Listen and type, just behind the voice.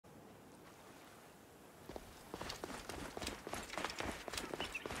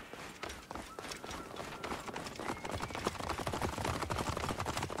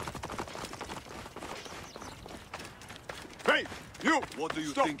You! What do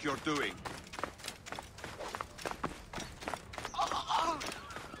you think you're doing?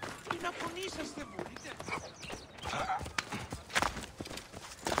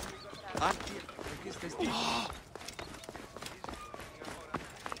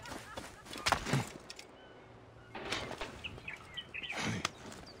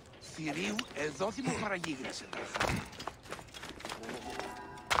 Θηρίου, εδόθη μου παραγίγνεσαι.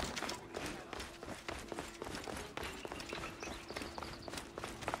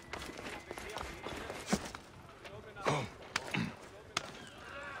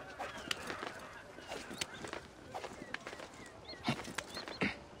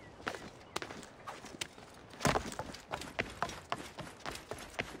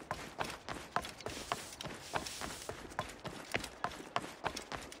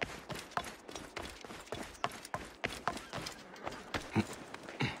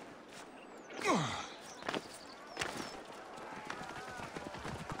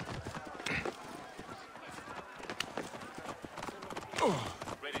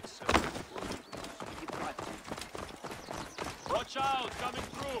 Watch out, coming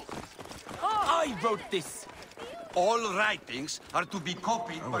through! I wrote this. All writings are to be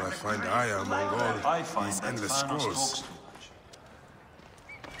copied. How would I find Aya among all these endless scrolls?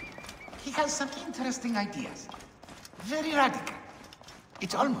 He has some interesting ideas. Very radical.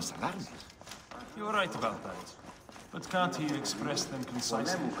 It's almost alarming. You're right about that. But can't he express them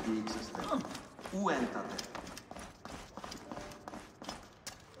concisely?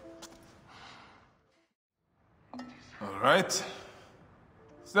 All right.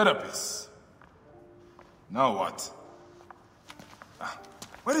 Serapis. Now what?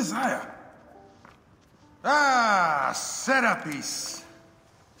 Where is Aya? Ah, Serapis.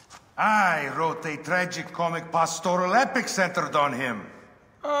 I wrote a tragic comic pastoral epic centered on him.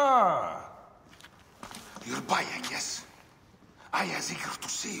 Ah. You're Bayek, yes? Aya's eager to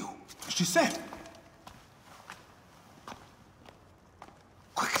see you. She said.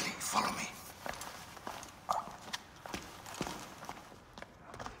 Quickly, follow me.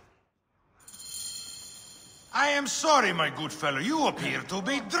 I am sorry, my good fellow. You appear to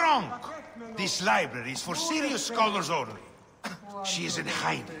be drunk. This library is for serious scholars only. She is in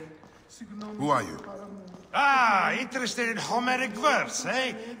hiding. Who are you? Ah, interested in Homeric verse,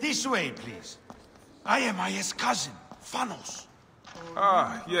 eh? This way, please. I am Aya's cousin, Phanos.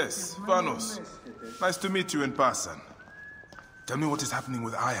 Ah, yes, Vanos. Nice to meet you in person. Tell me what is happening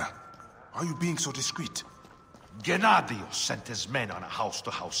with Aya. Why are you being so discreet? Gennadios sent his men on a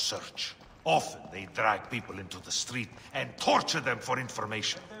house-to-house search. Often they drag people into the street and torture them for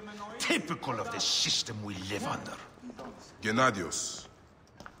information. Typical of the system we live under. Gennadios.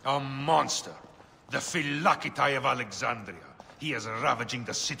 A monster. The Philakitae of Alexandria. He is ravaging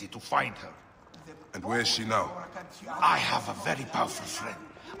the city to find her. And where is she now? I have a very powerful friend,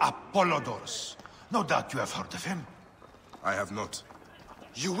 Apollodorus. No doubt you have heard of him. I have not.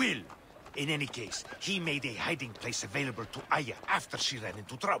 You will. In any case, he made a hiding place available to Aya after she ran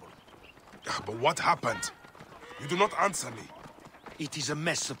into trouble. But what happened? You do not answer me. It is a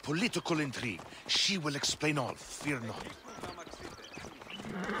mess of political intrigue. She will explain all, fear not.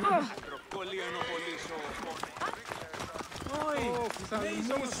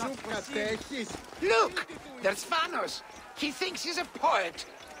 Look! There's Phanos! He thinks he's a poet!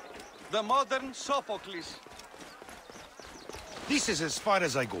 The modern Sophocles. This is as far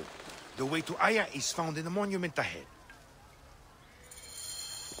as I go. The way to Aya is found in the monument ahead.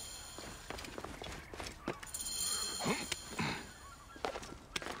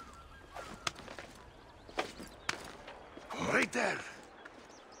 Right there.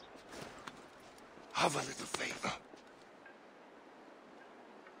 Have a little faith.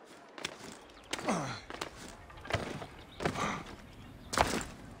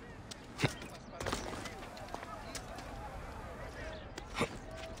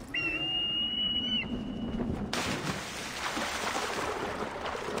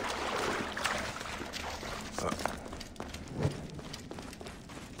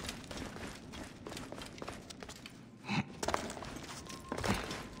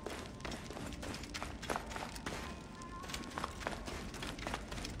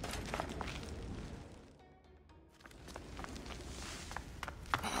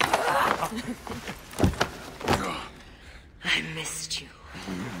 I missed you.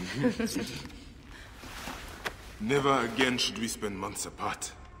 Never again should we spend months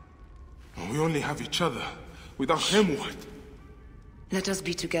apart. We only have each other. Without him, what? Let us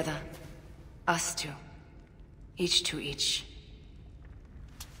be together. Us two. Each to each.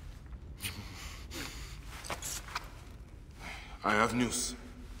 I have news.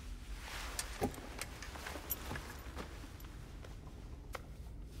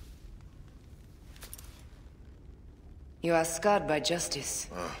 You are scarred by justice.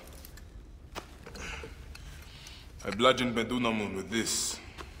 I bludgeoned Medunamun with this.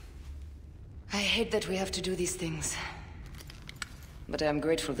 I hate that we have to do these things. But I am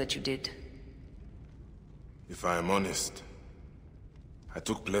grateful that you did. If I am honest, I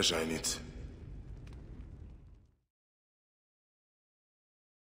took pleasure in it.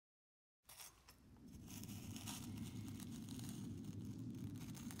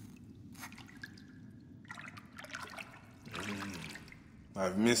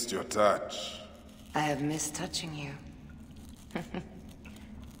 I've missed your touch. I have missed touching you.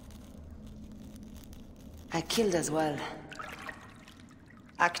 I killed as well.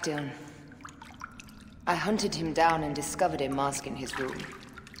 Actaeon. I hunted him down and discovered a mask in his room.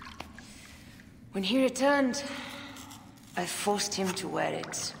 When he returned, I forced him to wear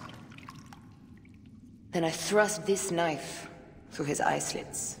it. Then I thrust this knife through his eye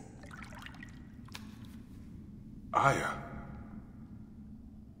slits. Aya?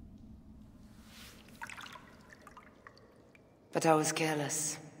 But I was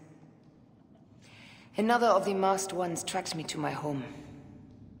careless. Another of the masked ones tracked me to my home.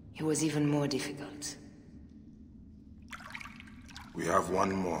 It was even more difficult. We have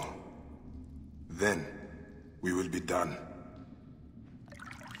one more. Then, we will be done.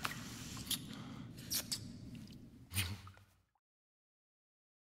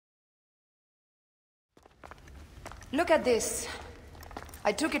 Look at this.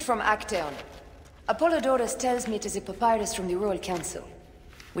 I took it from Actaeon. Apollodorus tells me it is a papyrus from the Royal Council,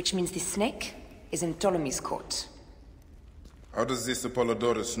 which means the snake is in Ptolemy's court. How does this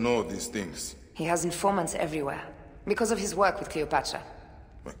Apollodorus know these things? He has informants everywhere, because of his work with Cleopatra.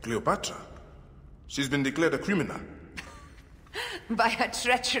 But Cleopatra? She's been declared a criminal. By her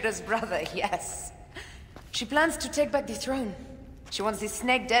treacherous brother, yes. She plans to take back the throne. She wants the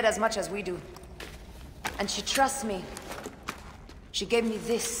snake dead as much as we do. And she trusts me. She gave me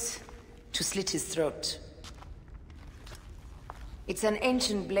this to slit his throat. It's an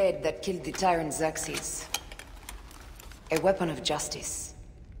ancient blade that killed the tyrant Xerxes. A weapon of justice.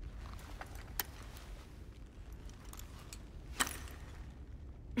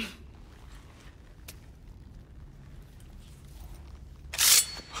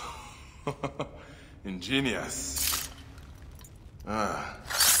 Ingenious. I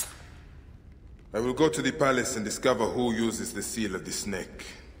will go to the palace and discover who uses the seal of the snake.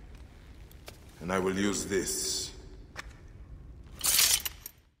 And I will use this.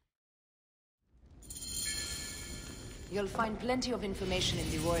 You'll find plenty of information in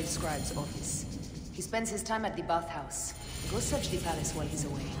the Royal Scribe's office. He spends his time at the bathhouse. Go search the palace while he's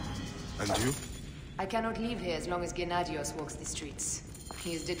away. And you? I cannot leave here as long as Gennadios walks the streets.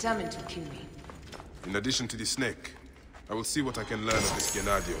 He is determined to kill me. In addition to the snake, I will see what I can learn of this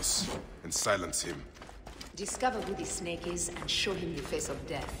Gennadios and silence him. Discover who the snake is and show him the face of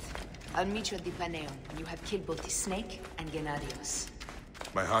death. I'll meet you at the Paneon when you have killed both the snake and Gennadios.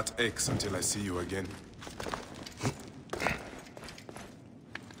 My heart aches until I see you again.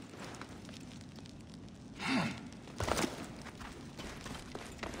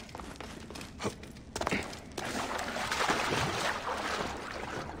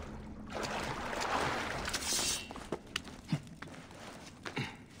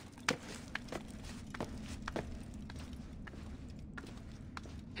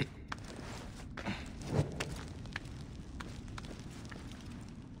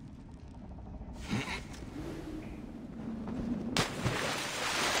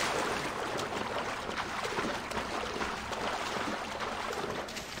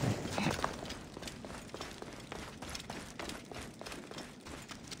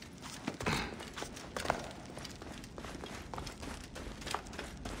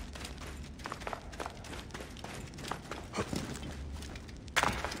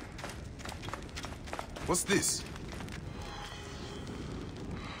 What's this?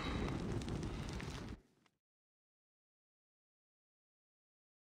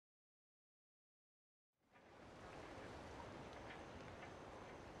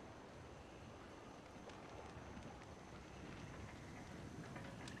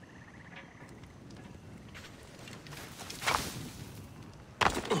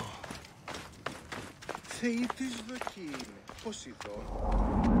 Θεοί της δοκή είναι. Πώς ειδώ.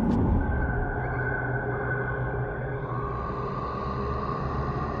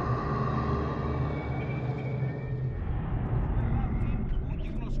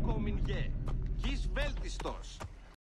 Γης βέλτιστος.